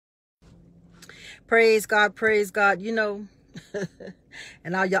Praise God. You know,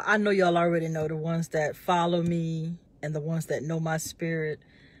 and I know y'all already know, the ones that follow me and the ones that know my spirit.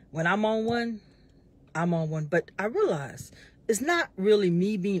 When I'm on one, I'm on one. But I realize it's not really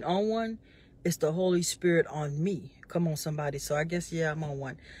me being on one. It's the Holy Spirit on me. Come on, somebody. So I guess, yeah, I'm on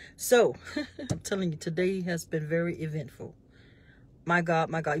one. So I'm telling you, today has been very eventful. My God,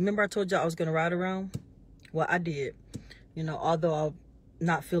 my God. Remember I told you I was going to ride around? Well, I did. You know, although I'm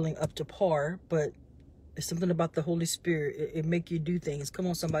not feeling up to par, but it's something about the Holy Spirit. It make you do things. Come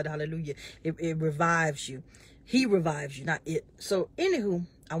on, somebody. Hallelujah. It revives you. He revives you, not it. So, anywho,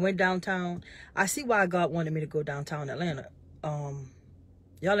 I went downtown. I see why God wanted me to go downtown Atlanta. Y'all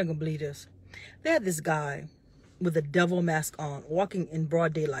ain't gonna believe this. They had this guy with a devil mask on, walking in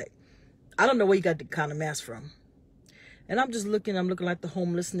broad daylight. I don't know where you got the kind of mask from. And I'm looking at the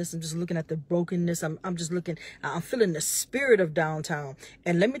homelessness. I'm just looking at the brokenness. I'm just looking, I'm feeling the spirit of downtown.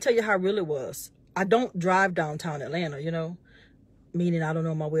 And let me tell you how real it was. I don't drive downtown Atlanta, you know, meaning I don't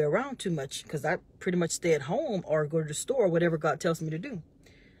know my way around too much, because I pretty much stay at home or go to the store, whatever God tells me to do.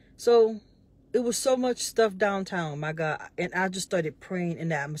 So it was so much stuff downtown, my God. And I just started praying in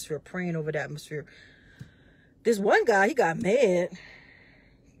the atmosphere, praying over the atmosphere. This one guy, he got mad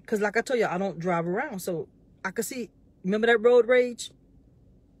because, like I told you, I don't drive around. So I could see, remember that road rage?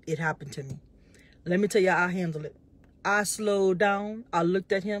 It happened to me. Let me tell you how I handled it. I slowed down. I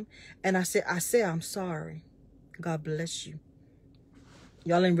looked at him and I said, I'm sorry. God bless you.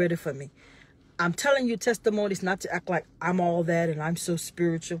 Y'all ain't ready for me. I'm telling you testimonies, not to act like I'm all that and I'm so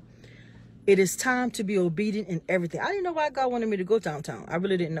spiritual. It is time to be obedient in everything. I didn't know why God wanted me to go downtown. I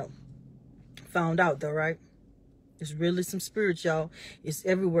really didn't know. Found out though, right? It's really some spirit, y'all. It's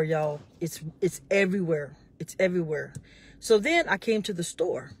everywhere, y'all. It's everywhere. It's everywhere. So then I came to the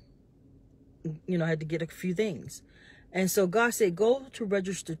store. You know, I had to get a few things. And so God said, go to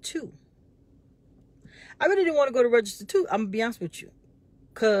register 2. I really didn't want to go to register 2. I'm going to be honest with you.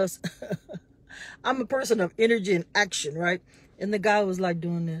 Because I'm a person of energy and action, right? And the guy was like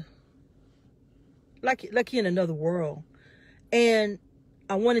doing this. Like he in another world. And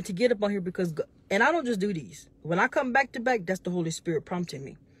I wanted to get up on here because, and I don't just do these. When I come back to back, that's the Holy Spirit prompting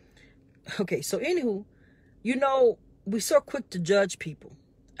me. Okay, so anywho, you know, we're so quick to judge people.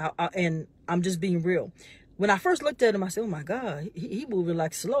 And I'm just being real. When I first looked at him, I said, oh my God, he moving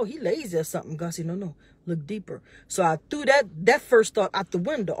like slow. He lazy or something. God said, no, look deeper. So I threw that first thought out the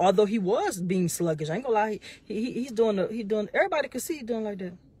window, although he was being sluggish. I ain't gonna lie. He's doing, everybody could see he doing like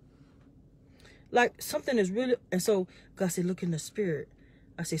that. Like something is really, and so God said, look in the spirit.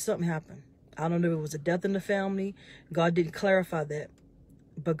 I said, something happened. I don't know if it was a death in the family. God didn't clarify that.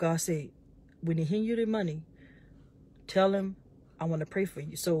 But God said, when he hand you the money, tell him, I want to pray for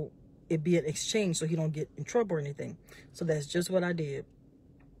you. So it be an exchange so he don't get in trouble or anything. So that's just what I did.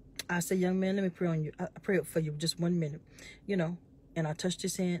 I said, young man, let me pray on you. I pray for you just 1 minute, you know. And I touched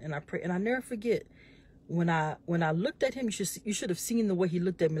his hand and I prayed. And I never forget, when I looked at him, you should have seen the way he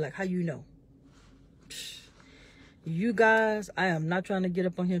looked at me, like, how you know? You guys, I am not trying to get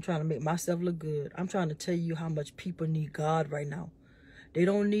up on here trying to make myself look good. I'm trying to tell you how much people need God right now. They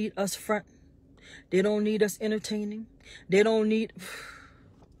don't need us front. They don't need us entertaining. They don't need...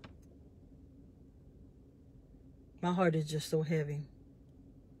 My heart is just so heavy.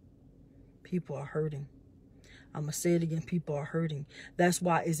 People are hurting. I'm going to say it again. People are hurting. That's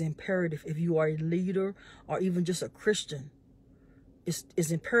why it's imperative, if you are a leader or even just a Christian,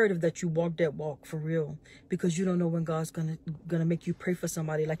 it's imperative that you walk that walk for real, because you don't know when God's gonna make you pray for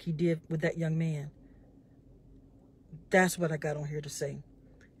somebody like he did with that young man. That's what I got on here to say.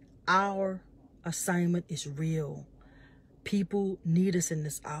 Our assignment is real. People need us in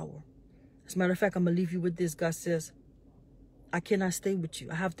this hour. As a matter of fact, I'm going to leave you with this. God says, I cannot stay with you.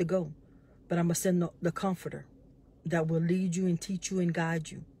 I have to go. But I'm going to send the comforter that will lead you and teach you and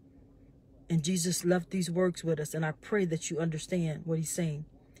guide you. And Jesus left these words with us. And I pray that you understand what he's saying.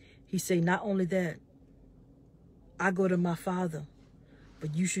 He said, not only that, I go to my Father,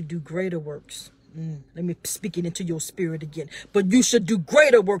 but you should do greater works. Let me speak it into your spirit again. But you should do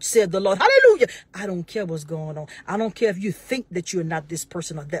greater work, said the Lord. Hallelujah. I don't care what's going on. I don't care if you think that you're not this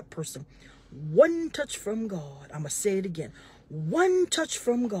person or that person. One touch from God. I'm going to say it again. One touch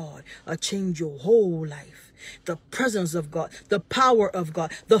from God will change your whole life. The presence of God, the power of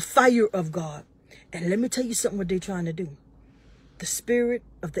God, the fire of God. And let me tell you something what they're trying to do. The spirit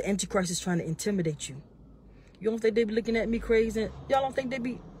of the Antichrist is trying to intimidate you. You don't think they be looking at me crazy? Y'all don't think they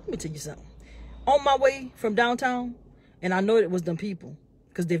be? Let me tell you something. On my way from downtown, and I know it was them people,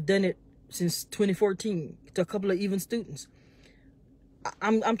 because they've done it since 2014 to a couple of even students.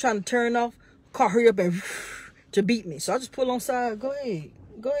 I'm trying to turn off, car hurry up and to beat me. So I just pull on side. Go ahead,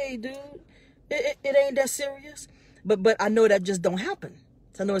 dude. It ain't that serious. But I know that just don't happen.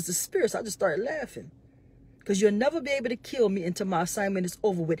 So I know it's the spirit. So I just started laughing. Because you'll never be able to kill me until my assignment is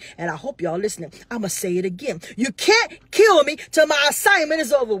over with. And I hope y'all listening. I'm going to say it again. You can't kill me till my assignment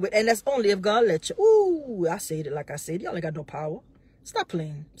is over with. And that's only if God lets you. Ooh, I said it like I said. Y'all ain't got no power. Stop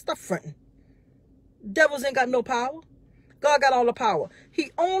playing. Stop fronting. Devils ain't got no power. God got all the power.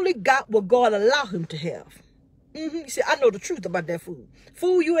 He only got what God allowed him to have. You see, I know the truth about that fool.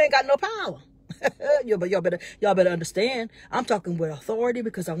 Fool, you ain't got no power. Y'all better understand. I'm talking with authority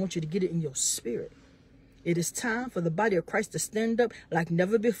because I want you to get it in your spirit. It is time for the body of Christ to stand up like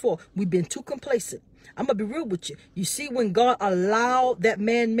never before. We've been too complacent. I'm going to be real with you. You see, when God allowed that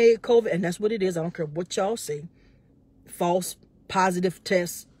man-made COVID, and that's what it is. I don't care what y'all say. False positive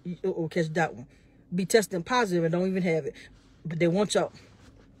tests. Or catch that one. Be testing positive and don't even have it. But they want y'all.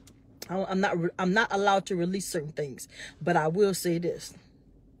 I'm not allowed to release certain things. But I will say this.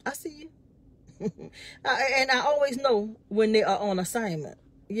 I see you. And I always know when they are on assignment.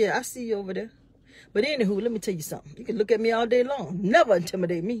 Yeah, I see you over there. But anywho, let me tell you something. You can look at me all day long. Never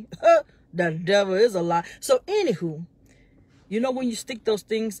intimidate me. The devil is a lie. So anywho, you know when you stick those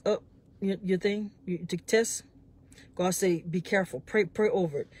things up, your thing, you take tests, God say, be careful. Pray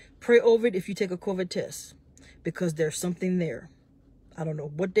over it. Pray over it if you take a COVID test. Because there's something there. I don't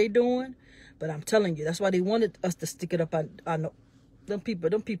know what they're doing, but I'm telling you, that's why they wanted us to stick it up. I know. Them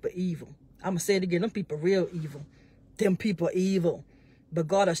people evil. I'm going to say it again. Them people real evil. Them people evil. But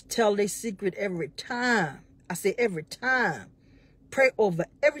God has tell their secret every time. I say every time. Pray over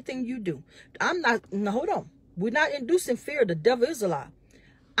everything you do. No, hold on. We're not inducing fear. The devil is a lie.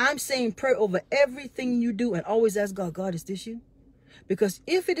 I'm saying pray over everything you do and always ask God, God, is this you? Because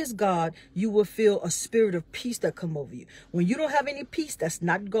if it is God, you will feel a spirit of peace that come over you. When you don't have any peace, that's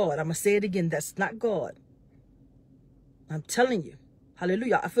not God. I'm going to say it again. That's not God. I'm telling you.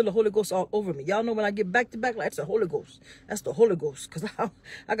 Hallelujah. I feel the Holy Ghost all over me. Y'all know when I get back to back, like, that's the Holy Ghost. That's the Holy Ghost. Because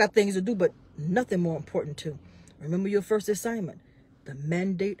I got things to do, but nothing more important too. Remember your first assignment. The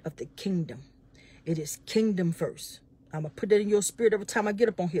mandate of the kingdom. It is kingdom first. I'm going to put that in your spirit every time I get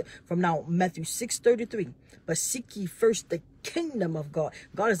up on here. From now, Matthew 6:33. But seek ye first the kingdom of God.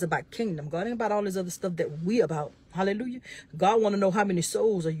 God is about kingdom. God ain't about all this other stuff that we about. Hallelujah. God want to know how many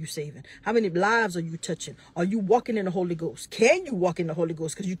souls are you saving? How many lives are you touching? Are you walking in the Holy Ghost? Can you walk in the Holy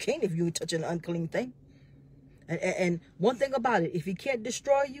Ghost? Because you can't if you ain't touching an unclean thing. And one thing about it, if he can't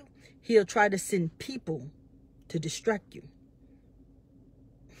destroy you, he'll try to send people to distract you.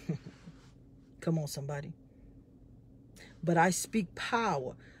 Come on, somebody. But I speak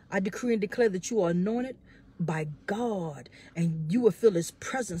power. I decree and declare that you are anointed by God, and you will feel his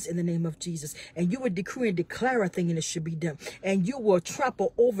presence in the name of Jesus, and you will decree and declare a thing and it should be done, and you will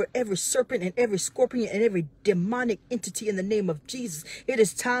trample over every serpent and every scorpion and every demonic entity in the name of Jesus. It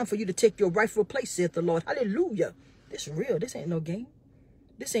is time for you to take your rightful place, saith the Lord. Hallelujah. This is real. This ain't no game.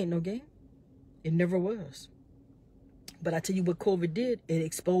 This ain't no game. It never was. But I tell you what COVID did, it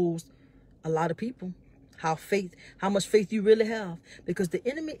exposed a lot of people. How much faith you really have, because the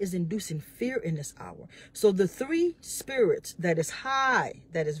enemy is inducing fear in this hour. So the three spirits that is high,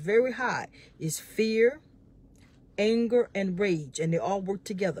 that is very high, is fear, anger, and rage, and they all work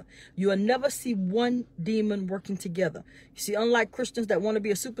together. You will never see one demon working together. You see, unlike Christians that want to be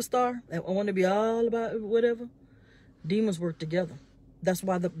a superstar and want to be all about whatever, demons work together. That's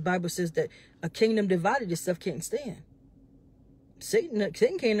why the Bible says that a kingdom divided itself can't stand. Satan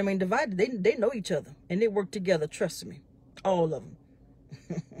kingdom ain't divided. They know each other and they work together. Trust me, all of them.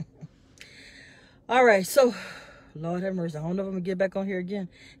 All right, so Lord have mercy. I don't know if I'm gonna get back on here again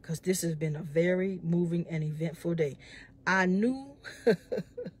because this has been a very moving and eventful day. I knew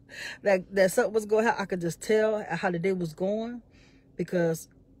that something was going to happen. I could just tell how the day was going because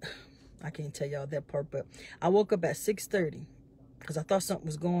I can't tell y'all that part. But I woke up at 6:30 because I thought something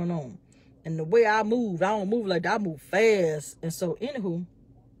was going on. And the way I moved, I don't move like that. I move fast. And so, anywho,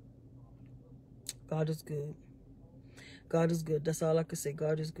 God is good. God is good. That's all I can say.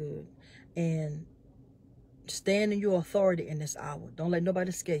 God is good. And stand in your authority in this hour. Don't let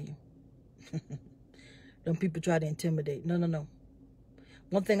nobody scare you. Don't people try to intimidate. No, no, no.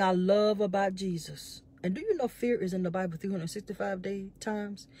 One thing I love about Jesus. And do you know fear is in the Bible 365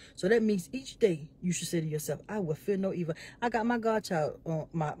 times? So that means each day you should say to yourself, I will fear no evil. I got my godchild,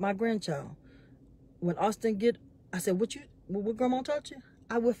 my grandchild. When Austin I said, what grandma taught you?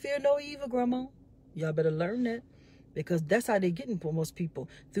 I will fear no evil, grandma. Y'all better learn that. Because that's how they're getting for most people,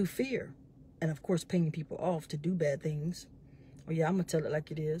 through fear. And of course, paying people off to do bad things. Oh yeah, I'm going to tell it like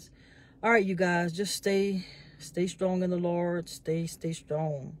it is. All right, you guys, just stay strong in the Lord. Stay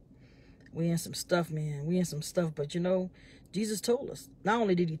strong. We in some stuff, man. We in some stuff. But, you know, Jesus told us. Not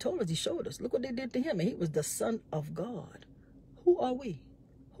only did he told us, he showed us. Look what they did to him. And he was the Son of God. Who are we?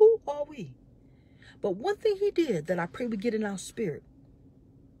 Who are we? But one thing he did that I pray we get in our spirit.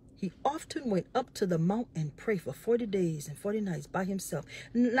 He often went up to the mount and prayed for 40 days and 40 nights by himself.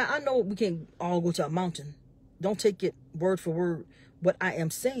 Now, I know we can't all go to a mountain. Don't take it word for word. What I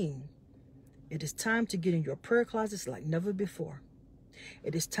am saying, it is time to get in your prayer closets like never before.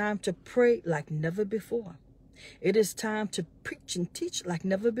 It is time to pray like never before. It is time to preach and teach like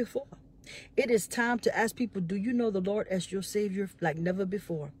never before. It is time to ask people, do you know the Lord as your Savior like never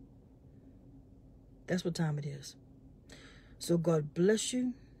before? That's what time it is. So God bless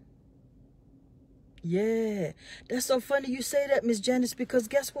you. Yeah, that's so funny you say that, Miss Janice, because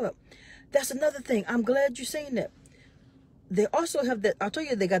guess what? That's another thing. I'm glad you're saying that. They also have that, I'll tell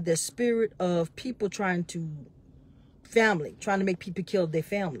you, they got that spirit of people trying to make people kill their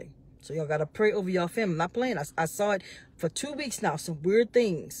family. So y'all got to pray over your family. I'm not playing. I saw it for 2 weeks now. Some weird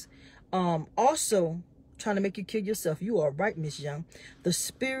things. Also trying to make you kill yourself. You are right, Miss Young. The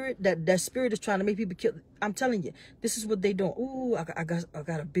spirit, that spirit is trying to make people kill. I'm telling you, this is what they doing. Ooh, I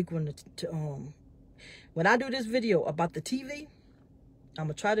got a big one when I do this video about the TV, I'm going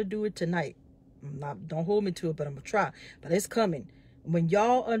to try to do it tonight. Don't hold me to it, but I'm going to try. But it's coming. When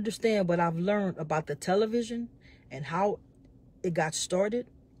y'all understand what I've learned about the television and how it got started,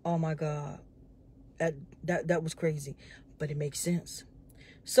 oh my God, that was crazy. But it makes sense.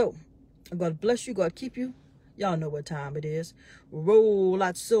 So, God bless you. God keep you. Y'all know what time it is. Roll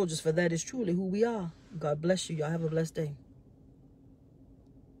out soldiers, for that is truly who we are. God bless you. Y'all have a blessed day.